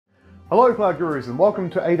Hello Cloud Gurus and welcome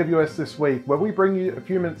to AWS This Week, where we bring you a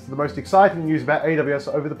few minutes of the most exciting news about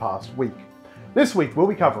AWS over the past week. This week we'll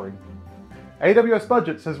be covering AWS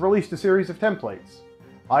Budgets has released a series of templates,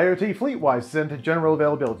 IoT FleetWise has entered general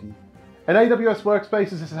availability, and AWS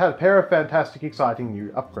WorkSpaces has had a pair of fantastic exciting new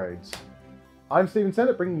upgrades. I'm Stephen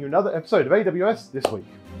Sennett, bringing you another episode of AWS This Week.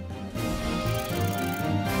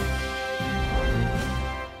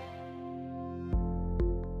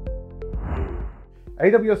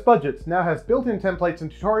 AWS Budgets now has built-in templates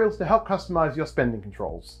and tutorials to help customize your spending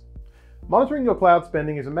controls. Monitoring your cloud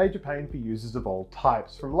spending is a major pain for users of all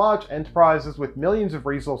types, from large enterprises with millions of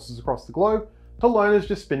resources across the globe to learners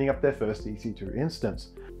just spinning up their first EC2 instance.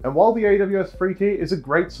 And while the AWS free tier is a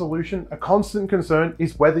great solution, a constant concern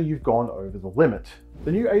is whether you've gone over the limit.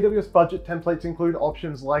 The new AWS budget templates include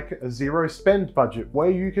options like a zero spend budget, where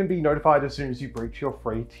you can be notified as soon as you breach your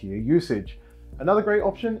free tier usage. Another great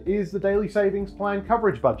option is the daily savings plan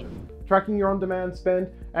coverage budget, tracking your on-demand spend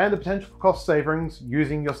and the potential for cost savings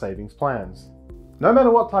using your savings plans. No matter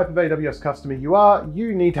what type of AWS customer you are,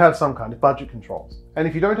 you need to have some kind of budget controls. And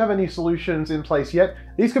if you don't have any solutions in place yet,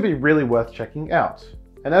 these could be really worth checking out.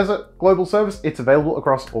 And as a global service, it's available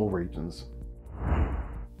across all regions.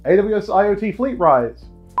 AWS IoT FleetWise.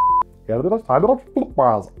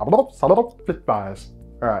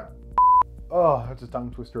 Alright. Oh, that's a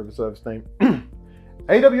tongue twister of a service name.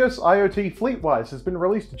 AWS IoT FleetWise has been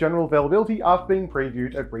released to general availability after being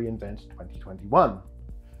previewed at reInvent 2021.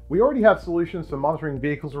 We already have solutions for monitoring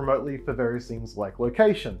vehicles remotely for various things like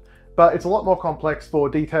location, but it's a lot more complex for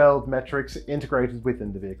detailed metrics integrated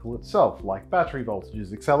within the vehicle itself, like battery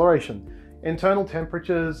voltages, acceleration, internal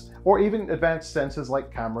temperatures, or even advanced sensors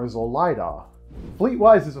like cameras or LiDAR.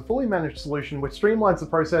 FleetWise is a fully managed solution which streamlines the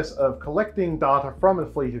process of collecting data from a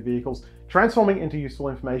fleet of vehicles, transforming into useful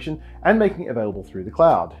information, and making it available through the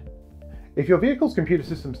cloud. If your vehicle's computer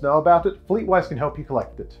systems know about it, FleetWise can help you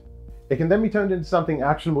collect it. It can then be turned into something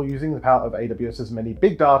actionable using the power of AWS's many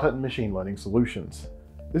big data and machine learning solutions.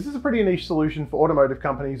 This is a pretty niche solution for automotive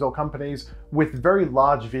companies or companies with very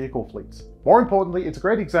large vehicle fleets. More importantly, it's a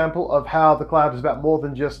great example of how the cloud is about more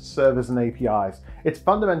than just servers and APIs. It's a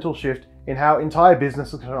fundamental shift in how entire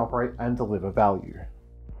businesses can operate and deliver value.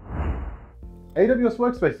 AWS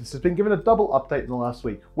WorkSpaces has been given a double update in the last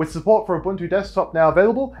week, with support for Ubuntu Desktop now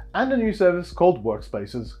available and a new service called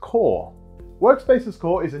WorkSpaces Core. WorkSpaces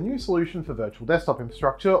Core is a new solution for virtual desktop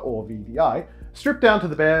infrastructure, or VDI, stripped down to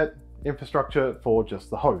the bare infrastructure for just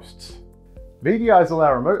the hosts. VDIs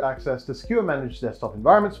allow remote access to secure managed desktop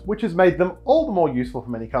environments, which has made them all the more useful for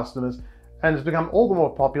many customers and has become all the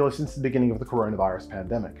more popular since the beginning of the coronavirus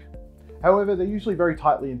pandemic. However, they're usually very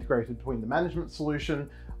tightly integrated between the management solution,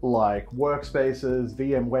 like WorkSpaces,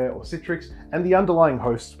 VMware, or Citrix, and the underlying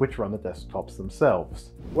hosts which run the desktops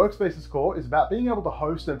themselves. WorkSpaces Core is about being able to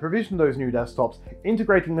host and provision those new desktops,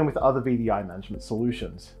 integrating them with other VDI management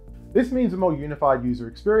solutions. This means a more unified user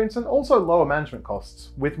experience and also lower management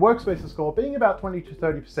costs, with WorkSpaces Core being about 20 to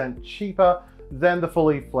 30% cheaper than the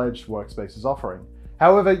fully fledged WorkSpaces offering.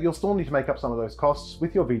 However, you'll still need to make up some of those costs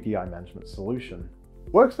with your VDI management solution.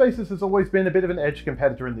 WorkSpaces has always been a bit of an edge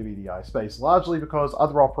competitor in the VDI space, largely because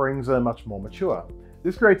other offerings are much more mature.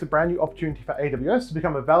 This creates a brand new opportunity for AWS to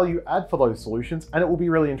become a value add for those solutions, and it will be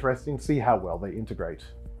really interesting to see how well they integrate.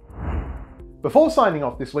 Before signing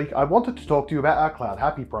off this week, I wanted to talk to you about our Cloud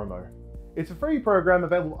Happy promo. It's a free program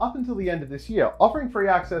available up until the end of this year, offering free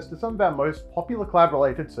access to some of our most popular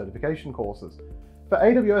cloud-related certification courses. For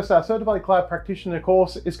AWS, our Certified Cloud Practitioner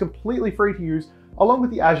course is completely free to use, along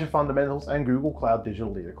with the Azure Fundamentals and Google Cloud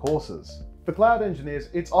Digital Leader courses. For cloud engineers,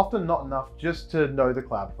 it's often not enough just to know the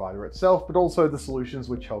cloud provider itself, but also the solutions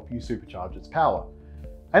which help you supercharge its power.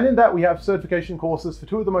 And in that, we have certification courses for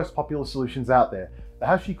two of the most popular solutions out there, the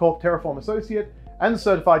HashiCorp Terraform Associate and the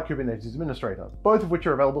Certified Kubernetes Administrator, both of which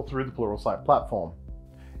are available through the Pluralsight platform.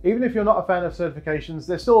 Even if you're not a fan of certifications,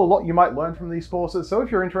 there's still a lot you might learn from these courses, so if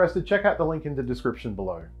you're interested, check out the link in the description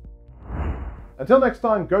below. Until next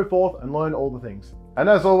time, go forth and learn all the things. And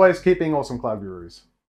as always, keep being awesome, Cloud Gurus.